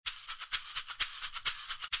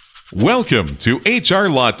Welcome to HR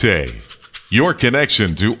Latte, your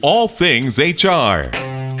connection to all things HR.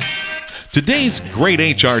 Today's great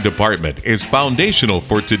HR department is foundational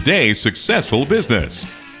for today's successful business.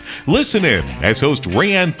 Listen in as host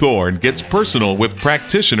Rayanne Thorne gets personal with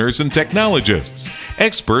practitioners and technologists,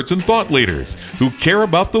 experts and thought leaders who care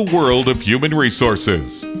about the world of human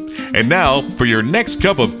resources. And now for your next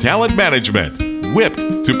cup of talent management, whipped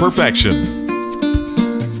to perfection.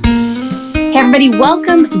 Hey everybody,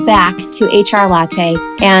 welcome back to HR Latte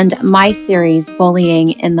and my series,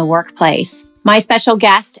 Bullying in the Workplace. My special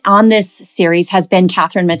guest on this series has been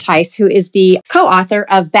Catherine Mattice, who is the co-author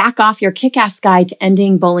of Back Off Your Kick-Ass Guide to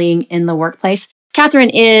Ending Bullying in the Workplace. Catherine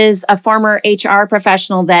is a former HR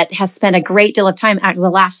professional that has spent a great deal of time after the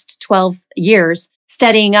last 12 years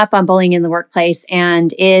studying up on bullying in the workplace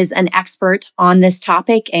and is an expert on this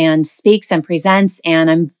topic and speaks and presents.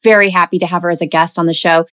 And I'm very happy to have her as a guest on the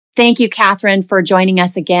show. Thank you, Catherine, for joining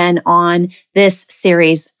us again on this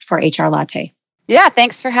series for HR Latte. Yeah,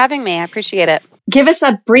 thanks for having me. I appreciate it. Give us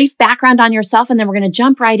a brief background on yourself, and then we're going to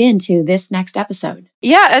jump right into this next episode.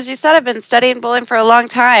 Yeah, as you said, I've been studying bullying for a long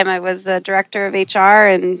time. I was the director of HR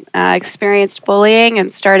and experienced bullying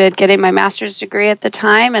and started getting my master's degree at the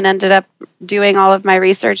time and ended up doing all of my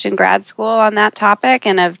research in grad school on that topic,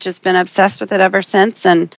 and I've just been obsessed with it ever since,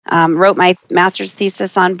 and wrote my master's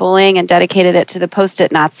thesis on bullying and dedicated it to the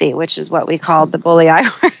Post-it Nazi, which is what we called the bully I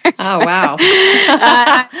worked. Oh, wow.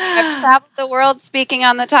 I've traveled the world speaking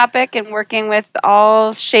on the topic and working with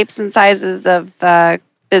all shapes and sizes of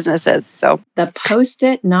businesses. So the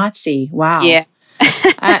Post-it Nazi. Wow. Yeah.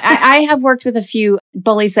 I have worked with a few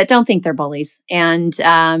bullies that don't think they're bullies. And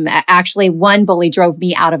actually, one bully drove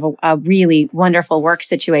me out of a really wonderful work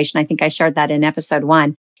situation. I think I shared that in episode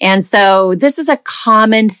 1. And so this is a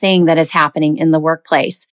common thing that is happening in the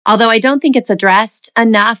workplace. Although I don't think it's addressed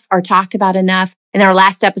enough or talked about enough. In our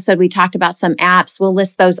last episode, we talked about some apps. We'll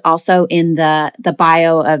list those also in the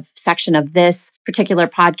bio of section of this particular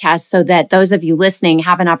podcast so that those of you listening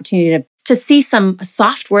have an opportunity to see some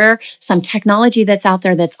software, some technology that's out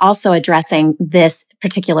there that's also addressing this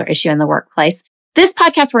particular issue in the workplace. This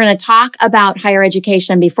podcast, we're going to talk about higher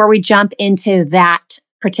education. Before we jump into that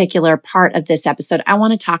particular part of this episode, I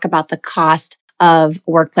want to talk about the cost of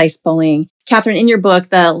workplace bullying. Catherine, in your book,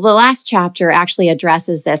 the last chapter actually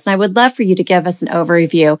addresses this, and I would love for you to give us an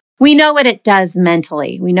overview. We know what it does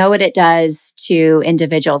mentally. We know what it does to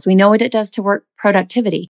individuals. We know what it does to work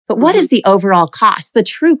productivity. But what is the overall cost, the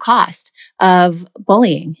true cost of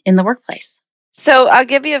bullying in the workplace? So I'll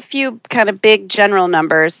give you a few kind of big general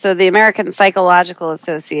numbers. So the American Psychological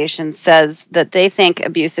Association says that they think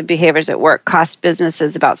abusive behaviors at work cost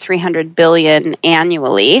businesses about $300 billion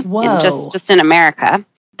annually, just in America.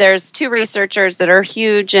 There's two researchers that are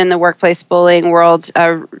huge in the workplace bullying world,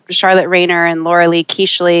 Charlotte Rayner and Laura Lee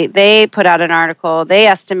Keishley. They put out an article. They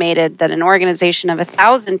estimated that an organization of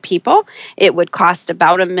 1,000 people, it would cost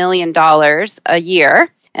about $1 million a year.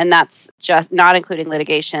 And that's just not including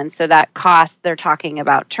litigation. So that cost, they're talking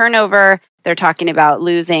about turnover. They're talking about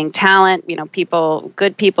losing talent,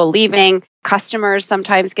 good people leaving. Customers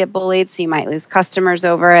sometimes get bullied, so you might lose customers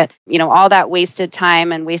over it. All that wasted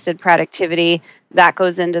time and wasted productivity, that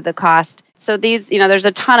goes into the cost. So these, there's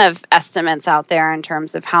a ton of estimates out there in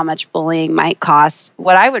terms of how much bullying might cost.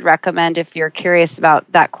 What I would recommend if you're curious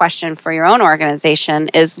about that question for your own organization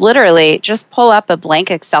is literally just pull up a blank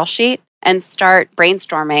Excel sheet and start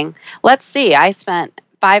brainstorming. Let's see, I spent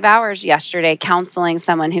 5 hours yesterday counseling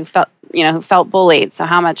someone who felt bullied. So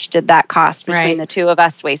how much did that cost between the two of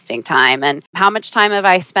us wasting time? And how much time have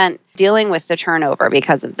I spent dealing with the turnover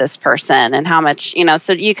because of this person? And how much,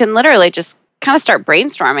 so you can literally just kind of start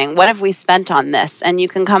brainstorming. What have we spent on this? And you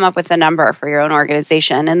can come up with a number for your own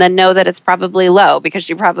organization and then know that it's probably low because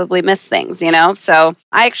you probably miss things, So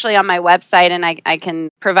I actually on my website, and I can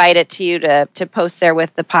provide it to you to post there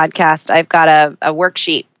with the podcast, I've got a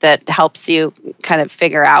worksheet that helps you kind of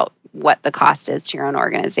figure out what the cost is to your own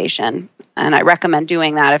organization. And I recommend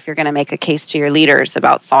doing that if you're going to make a case to your leaders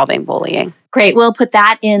about solving bullying. Great. We'll put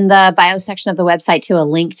that in the bio section of the website too, a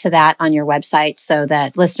link to that on your website so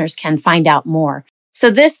that listeners can find out more.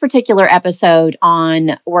 So this particular episode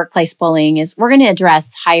on workplace bullying is we're going to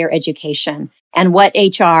address higher education and what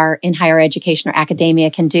HR in higher education or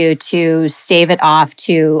academia can do to stave it off,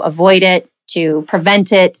 to avoid it, to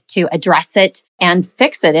prevent it, to address it, and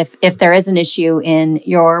fix it if there is an issue in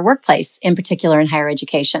your workplace, in particular in higher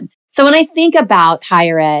education. So when I think about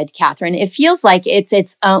higher ed, Catherine, it feels like it's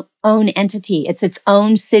its own entity. It's its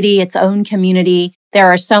own city, its own community. There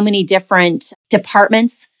are so many different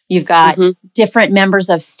departments. You've got different members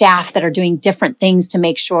of staff that are doing different things to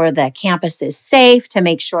make sure the campus is safe, to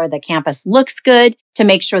make sure the campus looks good. to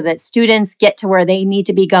make sure that students get to where they need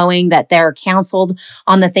to be going, that they're counseled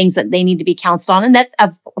on the things that they need to be counseled on, and that,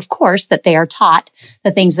 of course, that they are taught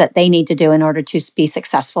the things that they need to do in order to be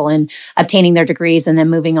successful in obtaining their degrees and then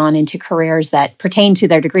moving on into careers that pertain to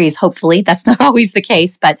their degrees. Hopefully, that's not always the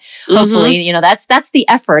case, but hopefully, that's the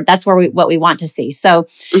effort. That's what we want to see. So,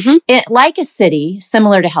 like a city,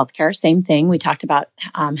 similar to healthcare, same thing. We talked about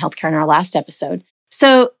healthcare in our last episode.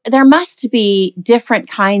 So there must be different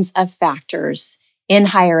kinds of factors in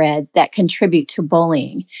higher ed that contribute to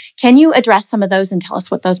bullying. Can you address some of those and tell us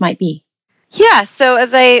what those might be? Yeah. So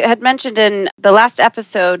as I had mentioned in the last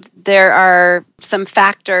episode, there are some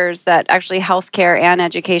factors that actually healthcare and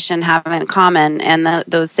education have in common, and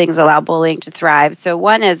those things allow bullying to thrive. So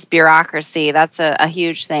one is bureaucracy. That's a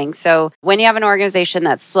huge thing. So when you have an organization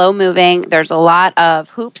that's slow moving, there's a lot of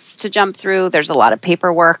hoops to jump through. There's a lot of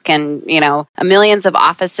paperwork and, millions of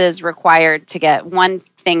offices required to get one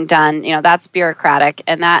thing done. That's bureaucratic,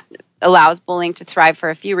 and that allows bullying to thrive for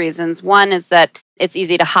a few reasons. One is that it's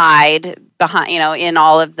easy to hide behind, in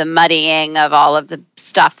all of the muddying of all of the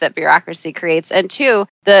stuff that bureaucracy creates. And two,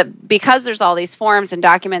 because there's all these forms and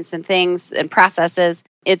documents and things and processes,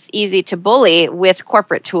 it's easy to bully with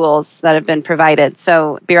corporate tools that have been provided.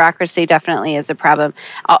 So bureaucracy definitely is a problem.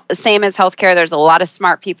 Same as healthcare, there's a lot of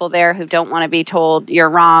smart people there who don't want to be told you're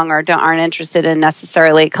wrong or aren't interested in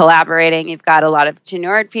necessarily collaborating. You've got a lot of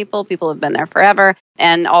tenured people who've been there forever.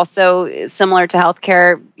 And also, similar to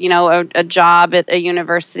healthcare, a job at a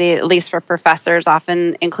university, at least for professors,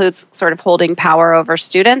 often includes sort of holding power over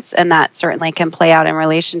students, and that certainly can play out in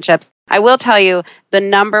relationships. I will tell you, the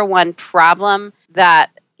number one problem that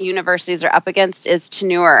universities are up against is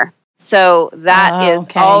tenure. So that is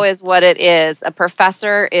always what it is. A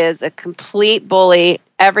professor is a complete bully.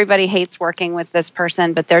 Everybody hates working with this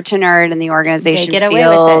person, but they're tenured and the organization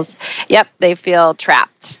they feel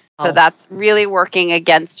trapped. So that's really working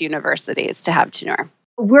against universities to have tenure.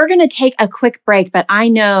 We're going to take a quick break, but I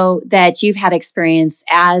know that you've had experience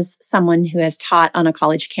as someone who has taught on a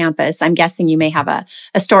college campus. I'm guessing you may have a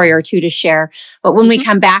story or two to share. But when we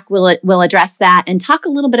come back, we'll address that and talk a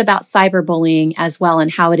little bit about cyberbullying as well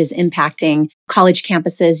and how it is impacting college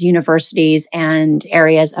campuses, universities, and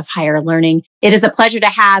areas of higher learning. It is a pleasure to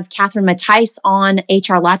have Catherine Mattice on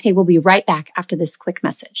HR Latte. We'll be right back after this quick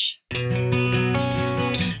message.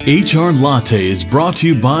 HR Latte is brought to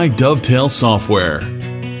you by Dovetail Software,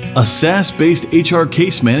 a SaaS-based HR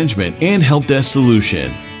case management and help desk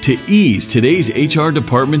solution to ease today's HR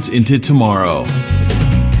departments into tomorrow.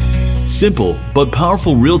 Simple but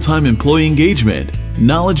powerful real-time employee engagement,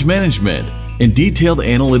 knowledge management, and detailed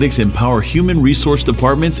analytics empower human resource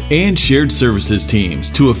departments and shared services teams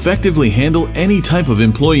to effectively handle any type of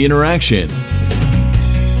employee interaction.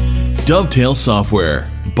 Dovetail Software,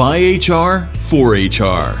 by HR, for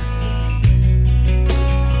HR.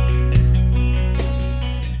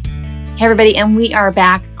 Hey, everybody, and we are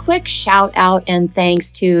back. Quick shout out and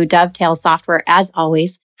thanks to Dovetail Software, as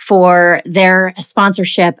always, for their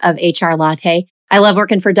sponsorship of HR Latte. I love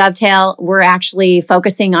working for Dovetail. We're actually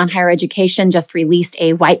focusing on higher education, just released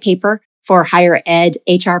a white paper for higher ed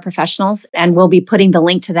HR professionals, and we'll be putting the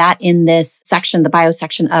link to that in this section, the bio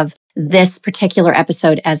section of this particular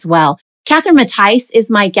episode as well. Catherine Mattice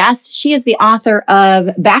is my guest. She is the author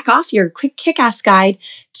of Back Off, Your Quick Kick-Ass Guide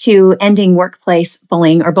to Ending Workplace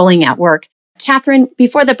Bullying or Bullying at Work. Catherine,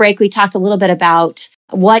 before the break, we talked a little bit about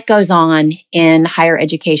what goes on in higher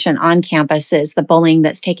education on campuses, the bullying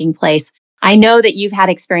that's taking place. I know that you've had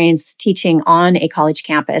experience teaching on a college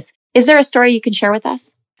campus. Is there a story you can share with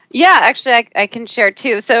us? Yeah, actually, I can share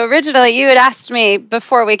too. So originally, you had asked me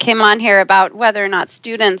before we came on here about whether or not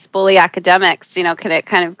students bully academics. Can it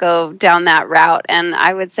kind of go down that route? And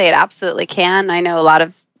I would say it absolutely can. I know a lot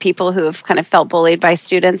of people who have kind of felt bullied by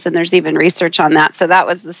students, and there's even research on that. So that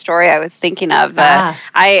was the story I was thinking of.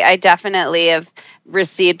 I definitely have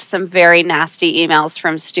received some very nasty emails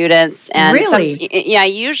from students. And really?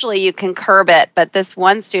 Usually you can curb it, but this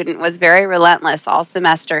one student was very relentless all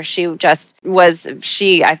semester.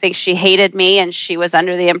 I think she hated me, and she was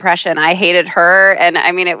under the impression I hated her. And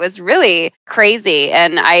I mean, it was really crazy.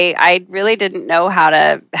 And I really didn't know how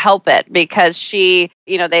to help it because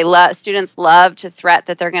students love to threat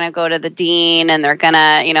that they're going to go to the dean and they're going to,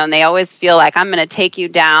 and they always feel like I'm going to take you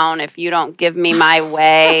down if you don't give me my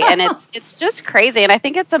way. And it's just crazy. And I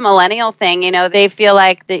think it's a millennial thing. They feel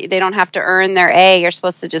like they don't have to earn their A. You're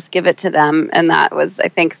supposed to just give it to them. And that was, I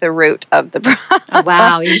think, the root of the problem. Oh,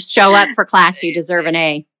 wow. You show up for class, you deserve an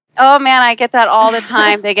A. Oh man, I get that all the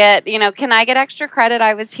time. They get, can I get extra credit?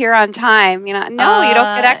 I was here on time. No, you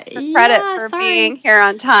don't get extra credit for being here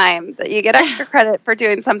on time. You get extra credit for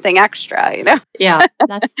doing something extra, Yeah,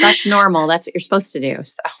 that's normal. That's what you're supposed to do.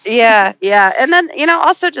 So Yeah. And then,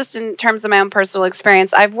 also just in terms of my own personal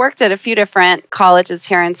experience, I've worked at a few different colleges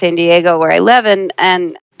here in San Diego where I live,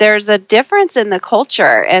 and there's a difference in the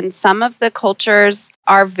culture, and some of the cultures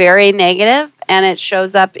are very negative, and it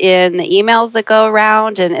shows up in the emails that go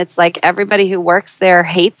around, and it's like everybody who works there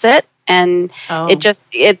hates it. And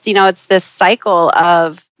it's this cycle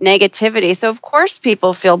of negativity. So of course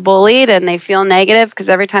people feel bullied and they feel negative because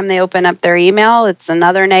every time they open up their email, it's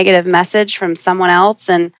another negative message from someone else.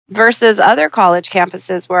 And versus other college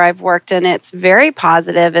campuses where I've worked, and it's very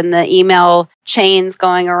positive, and the email chains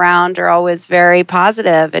going around are always very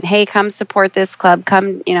positive. And hey, come support this club,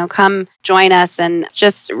 come join us. And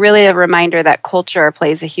just really a reminder that culture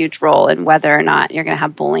plays a huge role in whether or not you're going to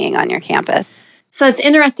have bullying on your campus. So it's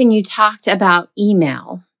interesting you talked about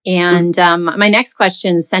email. And my next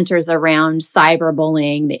question centers around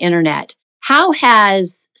cyberbullying, the internet. How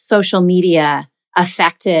has social media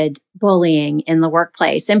affected bullying in the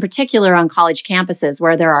workplace, in particular on college campuses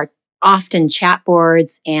where there are often chat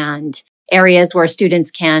boards and areas where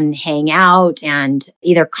students can hang out and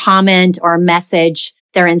either comment or message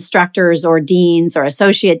their instructors or deans or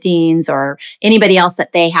associate deans or anybody else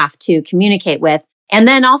that they have to communicate with? And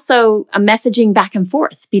then also a messaging back and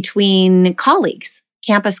forth between colleagues,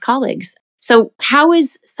 campus colleagues. So how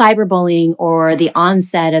is cyberbullying or the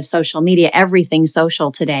onset of social media, everything social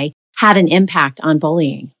today, had an impact on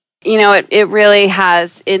bullying? It really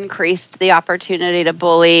has increased the opportunity to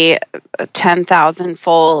bully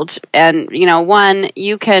 10,000-fold. And, one,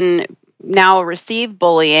 you can now receive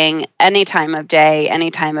bullying any time of day,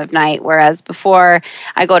 any time of night. Whereas before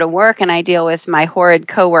I go to work and I deal with my horrid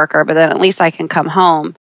coworker, but then at least I can come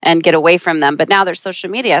home and get away from them. But now there's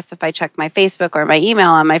social media. So if I check my Facebook or my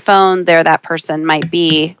email on my phone, there that person might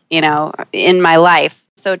be, in my life.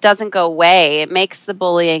 So it doesn't go away. It makes the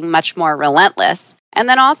bullying much more relentless. And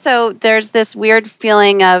then also there's this weird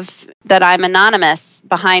feeling of that I'm anonymous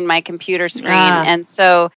behind my computer screen. And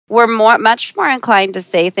so we're much more inclined to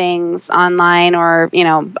say things online or,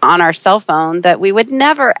 on our cell phone that we would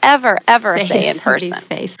never, ever, ever say in person.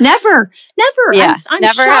 Face. Never. Yeah, I'm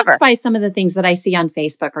never, shocked ever. by some of the things that I see on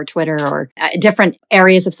Facebook or Twitter or different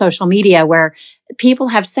areas of social media where people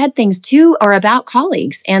have said things to or about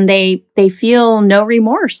colleagues and they feel no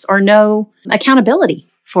remorse or no accountability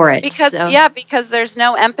for it. Because there's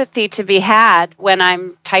no empathy to be had when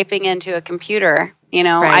I'm typing into a computer.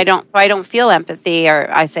 Right. I don't feel empathy, or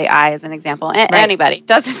I say I as an example. Anybody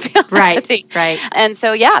doesn't feel empathy. Right. And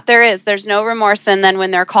so, there's no remorse. And then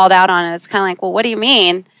when they're called out on it, it's kind of like, well, what do you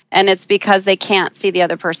mean? And it's because they can't see the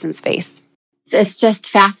other person's face. It's just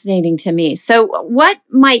fascinating to me. So what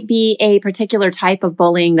might be a particular type of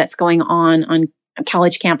bullying that's going on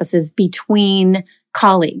college campuses between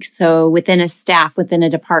colleagues? So within a staff, within a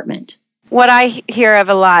department? What I hear of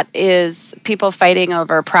a lot is people fighting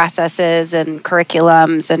over processes and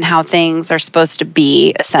curriculums and how things are supposed to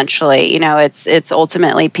be, essentially. It's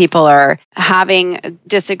ultimately people are having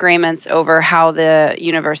disagreements over how the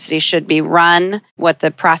university should be run, what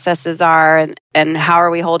the processes are, and how are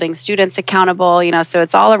we holding students accountable, so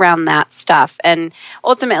it's all around that stuff. And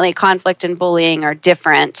ultimately, conflict and bullying are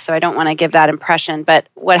different, so I don't want to give that impression. But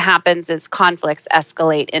what happens is conflicts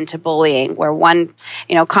escalate into bullying, where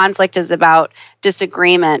conflict is about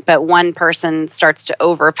disagreement, but one person starts to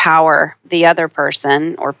overpower the other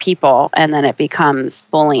person or people, and then it becomes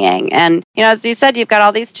bullying. And, as you said, you've got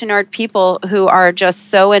all these tenured people who are just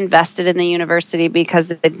so invested in the university because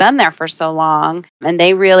they've been there for so long, and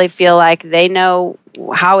they really feel like they know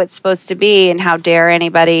how it's supposed to be, and how dare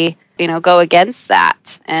anybody go against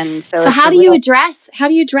that. And so how do you address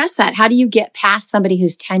that? How do you get past somebody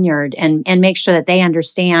who's tenured and make sure that they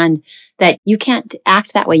understand that you can't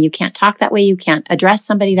act that way, you can't talk that way, you can't address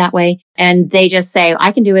somebody that way, and they just say,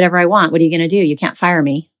 I can do whatever I want. What are you going to do? You can't fire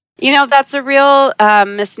me. That's a real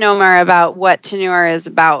misnomer about what tenure is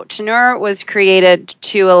about. Tenure was created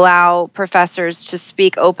to allow professors to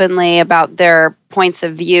speak openly about their points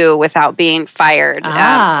of view without being fired.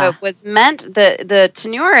 So it was meant that the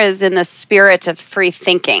tenure is in the spirit of free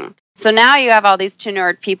thinking. So now you have all these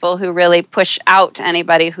tenured people who really push out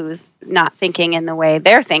anybody who's not thinking in the way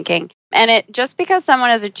they're thinking. And just because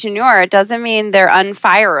someone is a tenure, it doesn't mean they're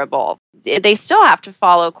unfireable. They still have to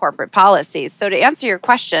follow corporate policies. So to answer your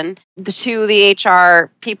question, to the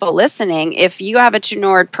HR people listening, if you have a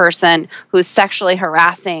tenured person who's sexually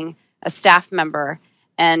harassing a staff member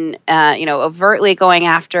and overtly going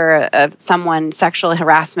after someone sexual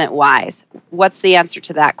harassment wise, what's the answer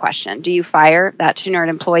to that question? Do you fire that tenured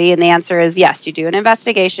employee? And the answer is yes. You do an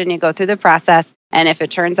investigation, you go through the process, and if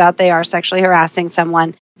it turns out they are sexually harassing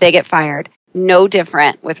someone, they get fired. No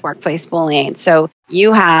different with workplace bullying. So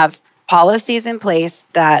you have policies in place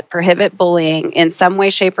that prohibit bullying in some way,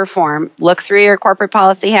 shape, or form. Look through your corporate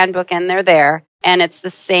policy handbook and they're there. And it's the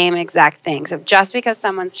same exact thing. So just because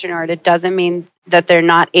someone's tenured, it doesn't mean that they're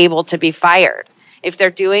not able to be fired. If they're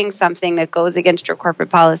doing something that goes against your corporate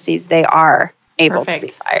policies, they are able to be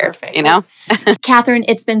fired. Perfect. Catherine,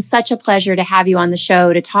 it's been such a pleasure to have you on the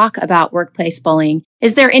show to talk about workplace bullying.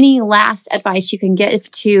 Is there any last advice you can give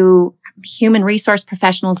to human resource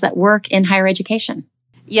professionals that work in higher education?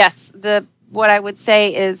 Yes. What I would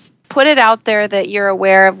say is put it out there that you're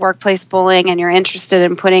aware of workplace bullying and you're interested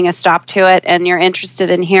in putting a stop to it, and you're interested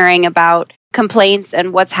in hearing about complaints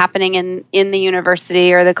and what's happening in the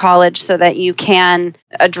university or the college so that you can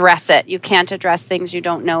address it. You can't address things you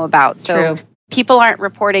don't know about. So True. People aren't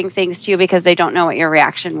reporting things to you because they don't know what your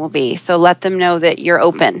reaction will be. So let them know that you're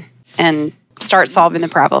open and start solving the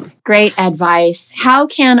problem. Great advice. How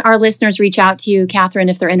can our listeners reach out to you, Catherine,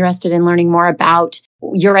 if they're interested in learning more about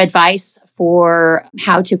your advice for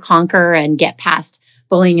how to conquer and get past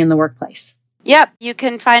bullying in the workplace? Yep. You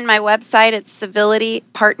can find my website at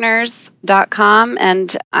civilitypartners.com,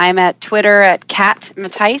 and I'm at Twitter at Cat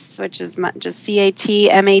Mattice, which is just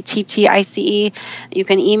CATMATTICE. You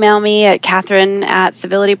can email me at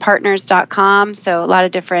Catherine@civilitypartners.com. So a lot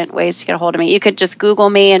of different ways to get a hold of me. You could just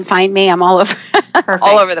Google me and find me. I'm all over,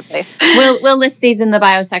 all over the place. We'll list these in the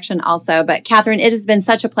bio section also. But Catherine, it has been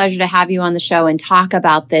such a pleasure to have you on the show and talk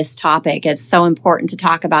about this topic. It's so important to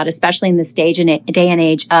talk about, especially in this day and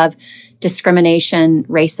age of discrimination,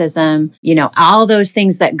 racism, all those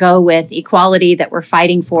things that go with equality that we're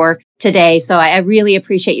fighting for today. So I really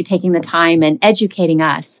appreciate you taking the time and educating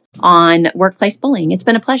us on workplace bullying. It's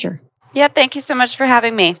been a pleasure. Yeah, thank you so much for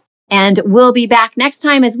having me. And we'll be back next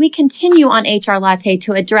time as we continue on HR Latte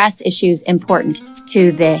to address issues important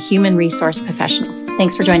to the human resource professional.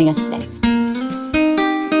 Thanks for joining us today.